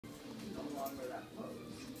longer that pose.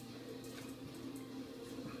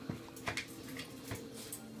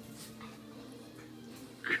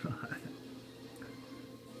 God.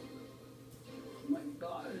 Oh my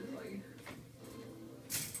God, it's like...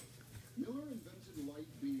 Miller invented light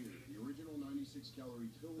beer, the original 96-calorie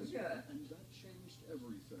pills, Yeah. and that changed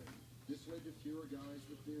everything. This led to fewer guys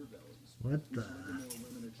with beer bellies. What Which the? led to more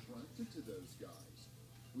women attracted to those guys.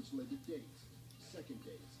 Which led to dates, second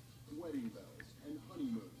dates, wedding bells, and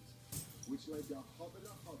honeymoons. Which led to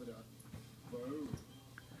hubbada hubbada, boom.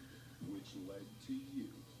 Which led to you.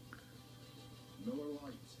 Miller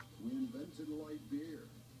Lite, we invented light beer.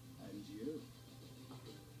 And you.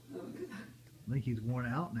 I think he's worn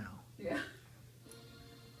out now. Yeah.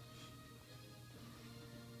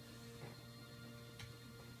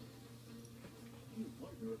 New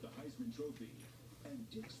partner of the Heisman Trophy and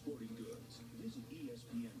Dick's Sporting Goods. Visit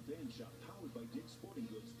ESPN Fan Shop powered by Dick's Sporting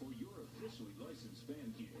Goods for your officially licensed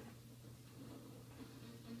fan gear.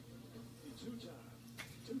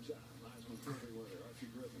 Two-time Heisman Trophy winner Archie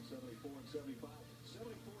Griffin, 74 and 75. 74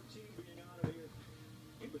 team being honored here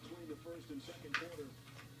in between the first and second quarter.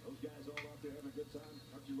 Those guys all out there having a good time.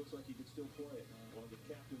 Archie looks like he could still play it. One of the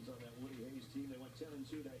captains on that Woody Hayes team. They went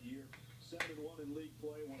 10-2 that year. 7-1 in league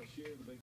play. Want to share the big